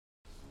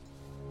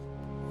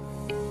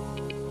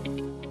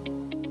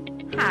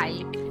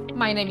Hi,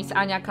 my name is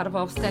Ania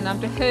Karwowska and I'm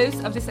the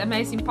host of this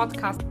amazing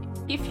podcast.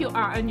 If you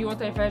are a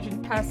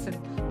neurodivergent person,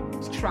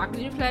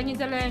 struggling with learning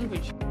the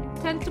language,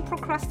 tend to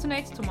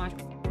procrastinate too much,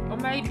 or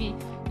maybe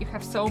you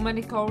have so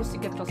many goals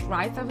you get lost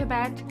right off the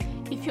bat,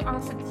 if you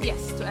answered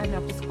yes to any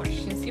of these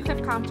questions, you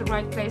have come to the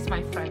right place,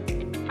 my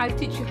friend. I'll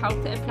teach you how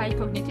to apply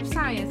cognitive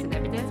science and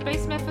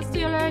evidence-based methods to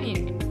your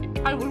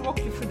learning. I will walk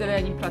you through the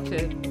learning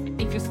plateau.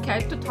 If you're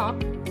scared to talk,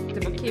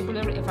 the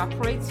vocabulary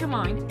evaporates your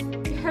mind.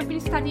 You have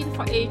been studying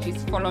for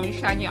ages, following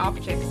shiny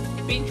objects,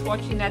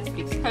 binge-watching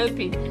Netflix,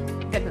 hoping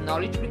that the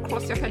knowledge will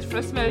cross your head for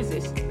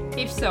osmosis.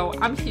 If so,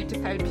 I'm here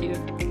to help you.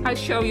 I'll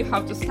show you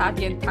how to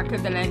study and tackle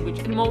the language,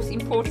 and most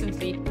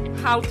importantly,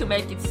 how to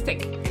make it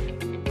stick.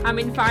 I'm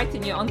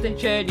inviting you on the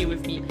journey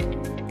with me.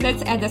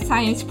 Let's add a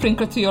science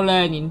sprinkle to your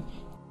learning.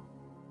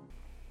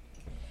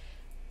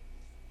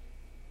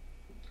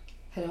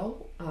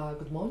 Hello,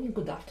 good morning,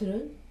 good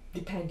afternoon,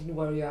 depending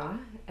where you are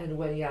and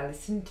when you are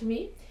listening to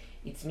me.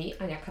 It's me,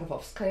 Ania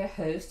Karwowska, your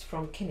host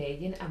from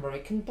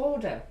Canadian-American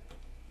border.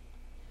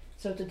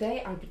 So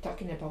today I'll be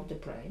talking about the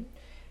brain,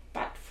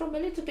 but from a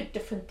little bit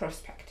different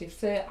perspective.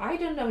 So I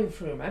don't know if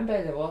you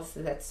remember, there was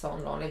that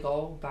song long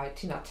ago by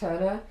Tina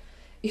Turner.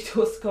 It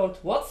was called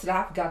 "What's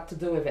Love Got to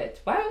Do with It?"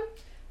 Well,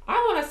 I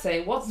want to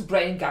say, what's the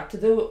brain got to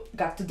do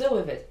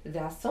with it?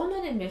 There are so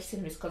many myths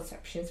and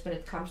misconceptions when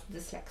it comes to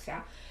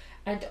dyslexia,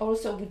 and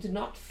also we do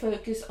not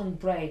focus on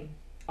brain.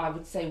 I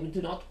would say we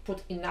do not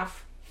put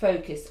enough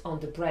focus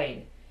on the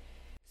brain.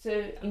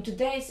 So in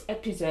today's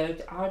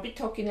episode, I'll be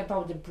talking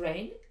about the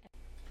brain.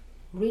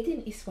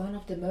 Reading is one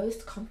of the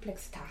most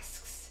complex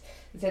tasks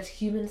that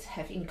humans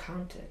have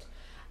encountered.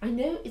 I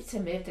know it's a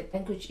myth that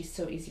language is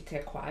so easy to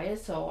acquire,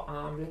 so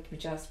let me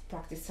just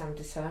practice some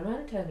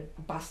discernment and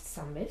bust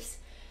some myths.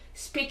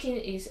 Speaking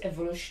is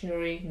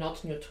evolutionary,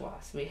 not new to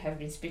us. We have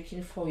been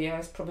speaking for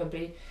years,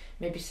 probably.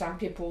 Maybe some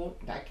people,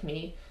 like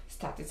me,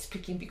 started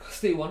speaking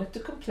because they wanted to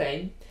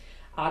complain.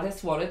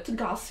 Others wanted to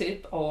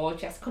gossip or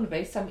just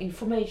convey some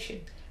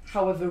information.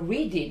 However,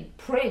 reading,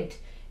 print,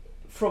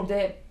 from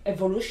the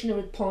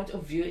evolutionary point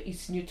of view,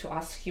 is new to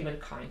us,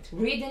 humankind.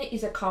 Reading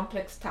is a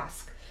complex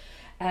task,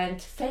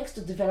 and thanks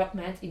to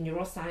development in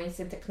neuroscience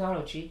and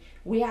technology,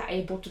 we are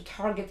able to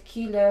target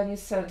key learning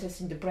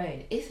centers in the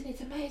brain. Isn't it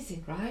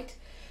amazing, right?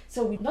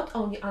 So we not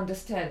only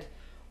understand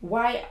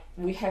why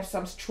we have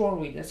some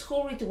strong readers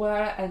who read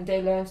well and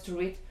they learn to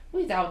read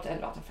without a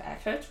lot of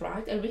effort,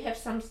 right? And we have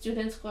some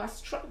students who are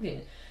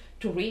struggling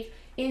to read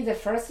in the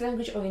first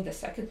language or in the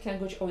second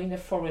language or in a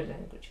foreign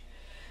language.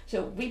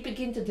 So we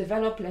begin to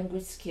develop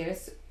language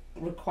skills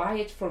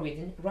required for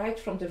reading right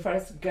from the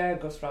first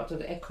gurgles throughout to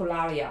the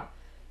echolalia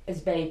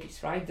as babies,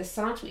 right? The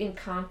sounds we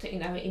encounter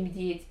in our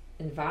immediate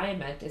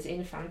environment as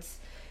infants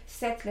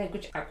set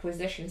language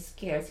acquisition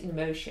skills in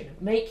motion,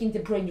 making the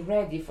brain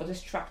ready for the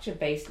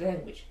structure-based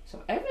language.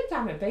 So every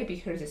time a baby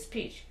hears a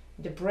speech,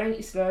 the brain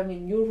is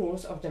learning new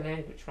rules of the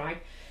language, right?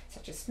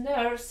 Such as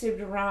nerve,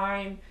 silver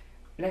rhyme,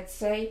 let's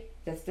say,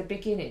 that's the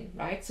beginning,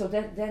 right? So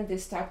then they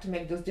start to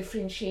make those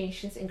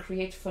differentiations and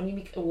create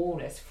phonemic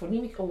awareness.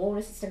 Phonemic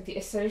awareness is like the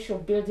essential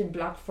building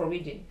block for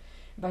reading.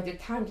 By the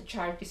time the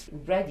child is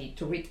ready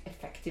to read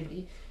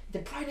effectively, the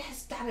brain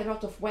has done a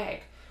lot of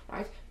work,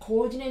 right?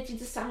 Coordinating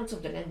the sounds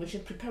of the language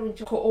and preparing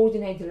to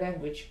coordinate the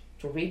language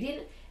to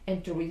reading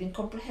and to reading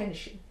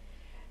comprehension.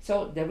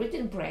 So the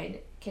reading brain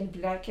can be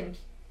likened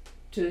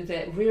to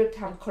the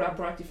real-time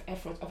collaborative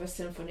effort of a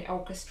symphony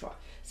orchestra.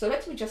 So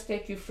let me just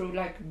take you through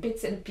like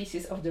bits and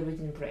pieces of the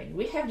reading brain.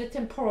 We have the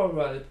temporal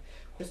lobe,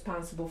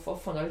 responsible for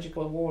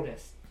phonological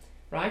awareness,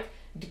 right?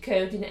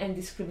 Decoding and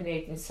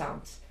discriminating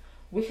sounds.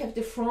 We have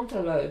the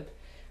frontal lobe,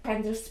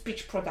 handles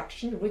speech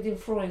production, reading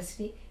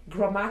fluency,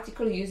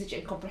 grammatical usage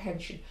and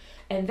comprehension.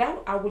 And then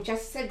I will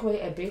just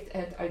segue a bit,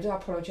 and I do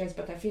apologize,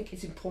 but I think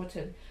it's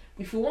important.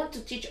 If we want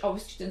to teach our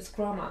students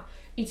grammar,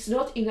 it's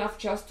not enough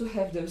just to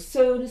have those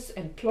sounds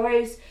and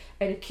plays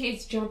and the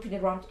kids jumping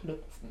around.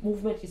 Look,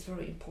 movement is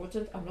very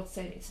important. I'm not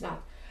saying it's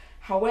not.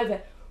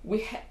 However,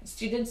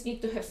 students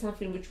need to have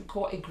something which we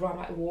call a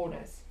grammar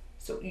awareness.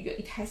 So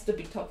it has to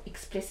be taught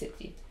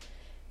explicitly.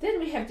 Then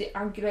we have the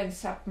angular and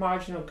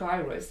submarginal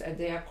gyrus, and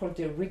they are called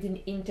the reading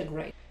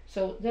integrate.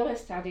 So there were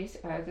studies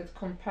that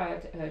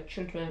compared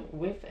children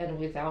with and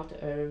without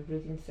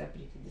reading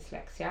disability,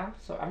 dyslexia.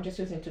 So I'm just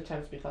using two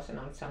terms because I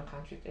know in some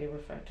countries they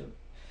refer to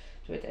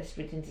it as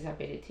reading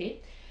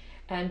disability.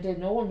 And the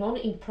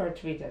non-impaired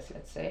readers,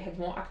 let's say, had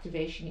more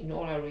activation in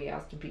all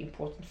areas to be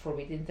important for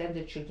reading than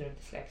the children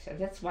with dyslexia.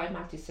 That's why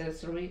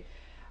multisensory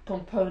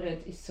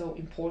component is so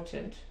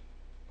important,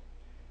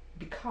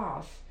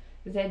 because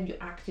then you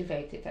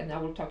activate it, and I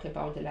will talk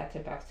about the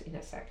letterbox in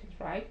a second,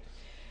 right?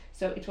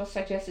 So it was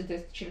suggested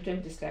that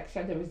children with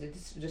dyslexia, there is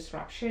a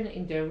disruption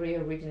in the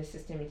rear reading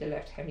system in the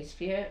left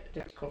hemisphere,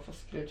 that's called for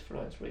skilled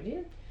fluent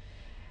reading.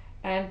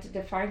 And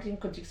the finding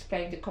could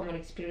explain the common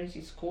experience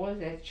in school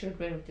that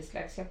children with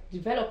dyslexia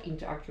develop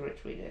into accurate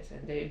readers,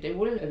 and they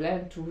will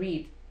learn to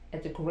read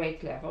at a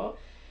great level,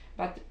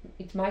 but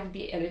it might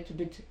be a little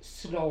bit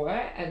slower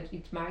and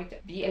it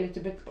might be a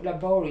little bit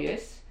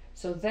laborious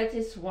So that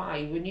is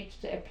why we need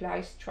to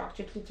apply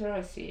structured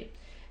literacy,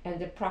 and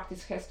the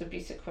practice has to be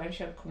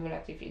sequential,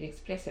 cumulative, and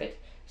explicit,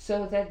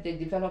 so that they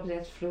develop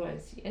that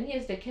fluency. And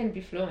yes, they can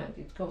be fluent,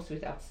 it goes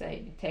without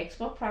saying. It takes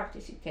more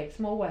practice, it takes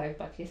more work,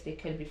 but yes, they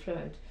can be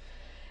fluent.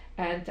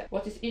 And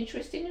what is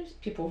interesting is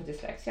people with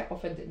dyslexia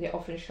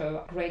often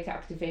show greater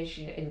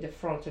activation in the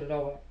frontal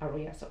lower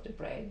areas of the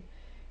brain.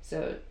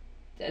 So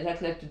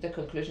that led to the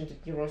conclusion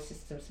that neural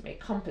systems may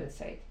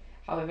compensate.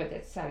 However,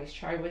 that's Sally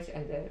Schreiber,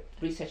 and the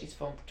research is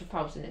from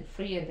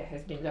 2003, and there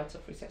has been lots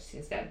of research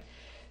since then.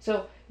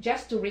 So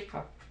just to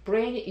recap,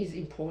 brain is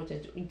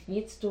important. We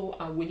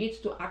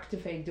need to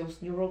activate those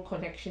neural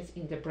connections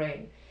in the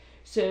brain.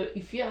 So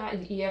if you are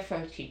an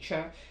EFL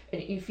teacher,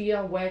 and if you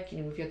are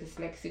working with your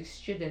dyslexic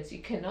students, you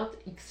cannot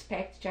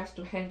expect just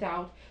to hand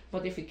out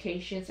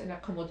modifications and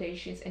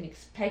accommodations and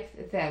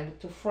expect them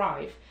to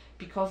thrive,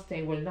 because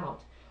they will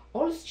not.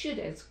 All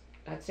students,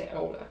 I'd say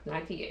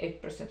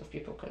 98% of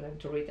people can learn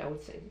to read, I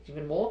would say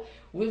even more,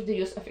 with the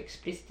use of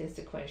explicit and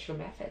sequential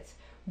methods.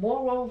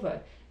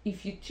 Moreover,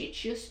 if you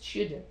teach your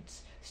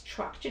students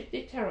structured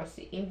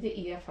literacy in the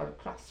EFL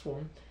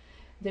classroom,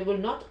 they will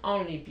not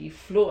only be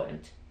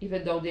fluent,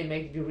 even though they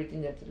may be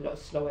reading at a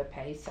slower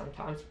pace.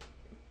 Sometimes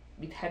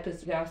it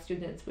happens, there are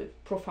students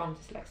with profound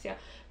dyslexia,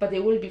 but they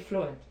will be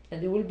fluent,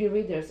 and they will be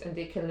readers, and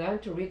they can learn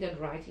to read and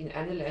write in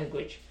any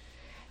language.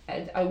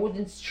 And I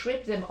wouldn't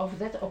strip them of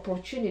that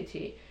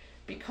opportunity,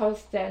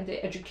 because then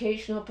the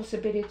educational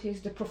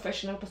possibilities, the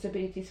professional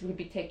possibilities will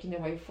be taken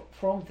away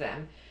from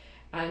them.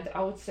 And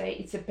I would say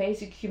it's a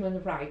basic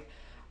human right.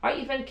 I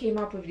even came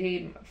up with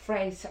the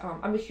phrase,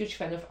 I'm a huge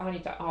fan of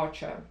Anita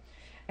Archer,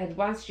 and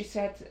once she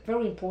said a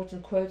very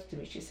important quote to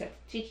me. She said,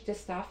 teach the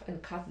stuff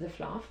and cut the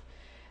fluff.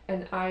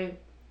 And I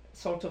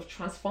sort of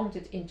transformed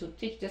it into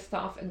teach the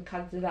stuff and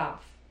cut the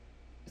laugh.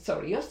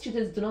 Sorry, your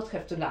students do not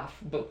have to laugh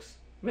books,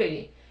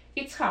 really.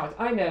 It's hard,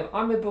 I know,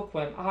 I'm a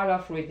bookworm, I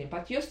love reading,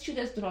 but your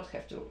students do not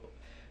have to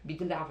be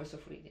the lovers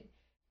of reading.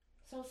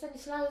 So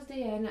Stanislaus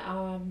Dehaene,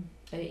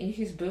 in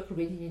his book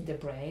Reading in the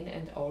Brain,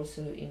 and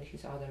also in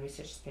his other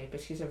research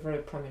papers, he's a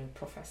very prominent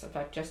professor,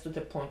 but just to the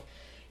point,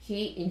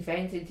 he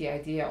invented the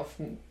idea of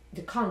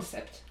the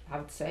concept, I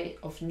would say,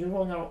 of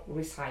neuronal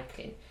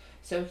recycling.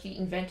 So he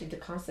invented the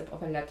concept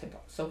of a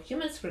letterbox. So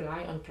humans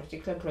rely on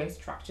particular brain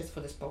structures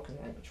for the spoken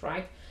language,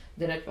 right?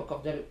 The network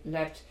of the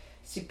left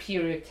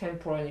superior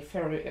temporal and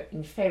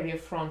inferior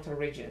frontal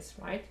regions,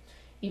 right?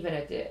 Even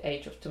at the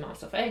age of 2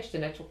 months of age, the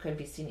network can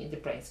be seen in the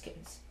brain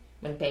scans,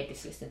 when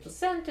babies listen to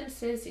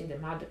sentences in the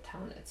mother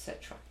tongue,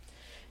 etc.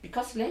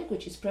 Because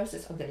language is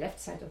processed on the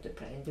left side of the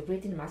brain, the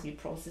reading must be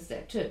processed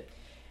there too.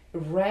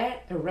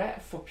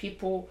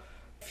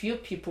 Few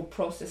people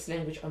process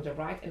language on the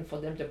right, and for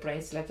them the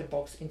brain's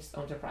letterbox is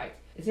on the right.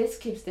 This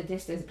keeps the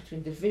distance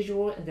between the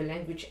visual and the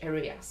language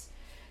areas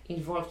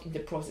involved in the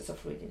process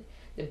of reading.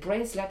 The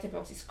brain's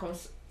letterbox is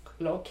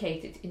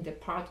located in the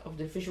part of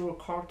the visual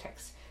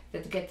cortex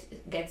that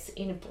gets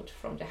input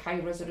from the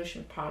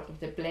high-resolution part of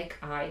the black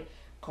eye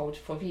called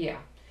fovea.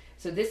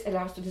 So this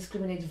allows to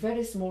discriminate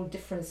very small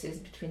differences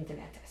between the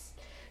letters.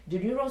 The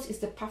neurons is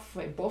the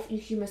pathway both in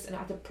humans and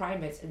other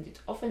primates, and it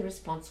often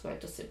responds well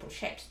to simple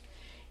shapes.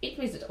 It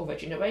means that over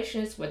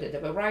generations, whether they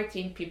were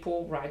writing,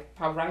 people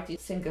writing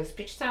single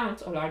speech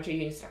sounds or larger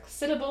units like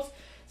syllables,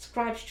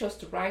 scribes chose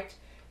to write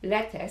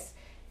letters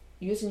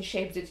using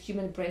shapes that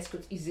human brains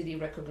could easily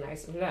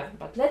recognize and learn.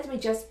 But let me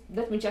just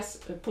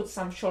put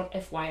some short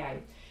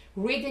FYI.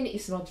 Reading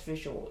is not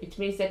visual. It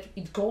means that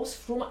it goes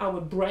through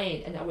our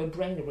brain, and our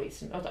brain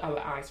reads, not our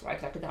eyes,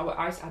 right? Like our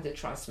eyes are the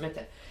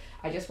transmitter.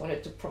 I just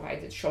wanted to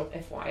provide a short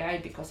FYI,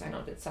 because I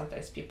know that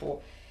sometimes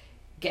people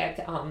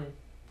get lost,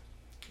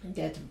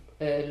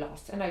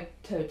 and I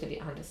totally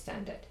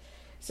understand that.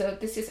 So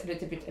this is a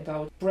little bit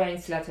about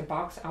brain's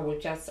letterbox. I will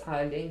just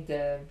link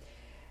the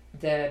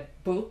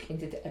book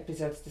into the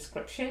episode's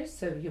description,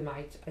 so you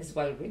might as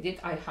well read it.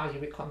 I highly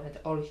recommend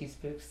all his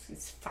books.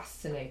 It's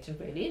fascinating,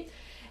 really.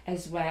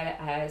 As well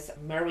as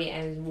Mary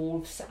Ann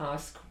Wolf's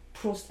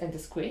Proust and the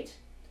Squid.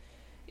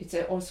 It's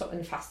also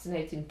a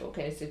fascinating book,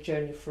 and it's a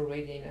journey through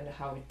reading and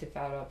how it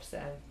develops,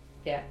 and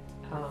I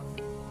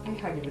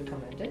highly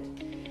recommend it.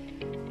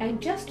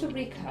 And just to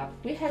recap,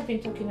 we have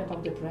been talking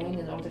about the brain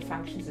and all the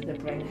functions that the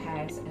brain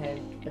has,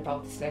 and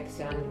about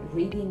dyslexia and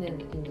reading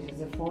in English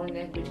as a foreign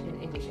language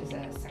and English as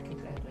a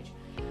second language.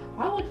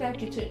 I would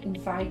like to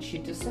invite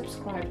you to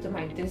subscribe to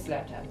my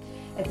Dysletter.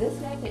 A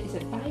Dysletter is a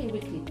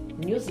bi-weekly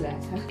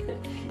newsletter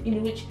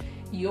in which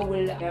you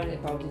will learn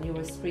about the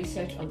newest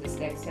research on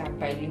dyslexia,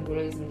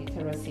 bilingualism,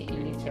 literacy,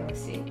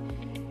 illiteracy.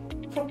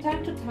 From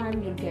time to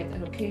time, you'll get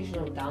an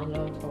occasional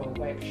download or a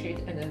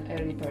worksheet and an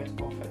early bird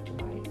offer to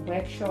my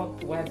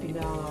workshop,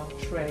 webinar,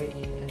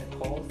 training, and a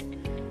course.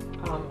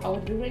 I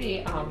would be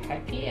really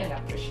happy and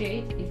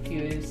appreciate if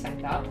you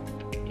signed up.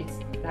 It's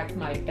like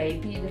my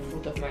baby, the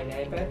fruit of my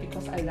labor,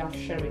 because I love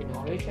sharing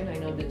knowledge, and I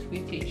know that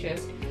we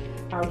teachers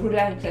are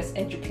relentless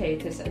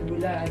educators and we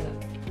learn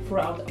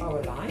throughout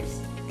our lives.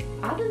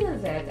 Other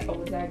than that, I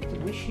would like to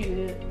wish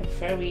you a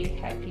very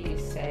happy,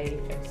 safe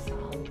and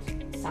sound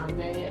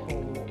Sunday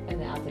or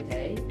any other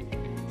day.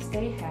 Stay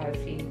stay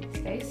healthy,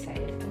 stay safe,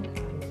 and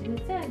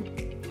until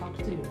then, talk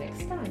to you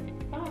next time.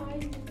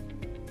 Bye!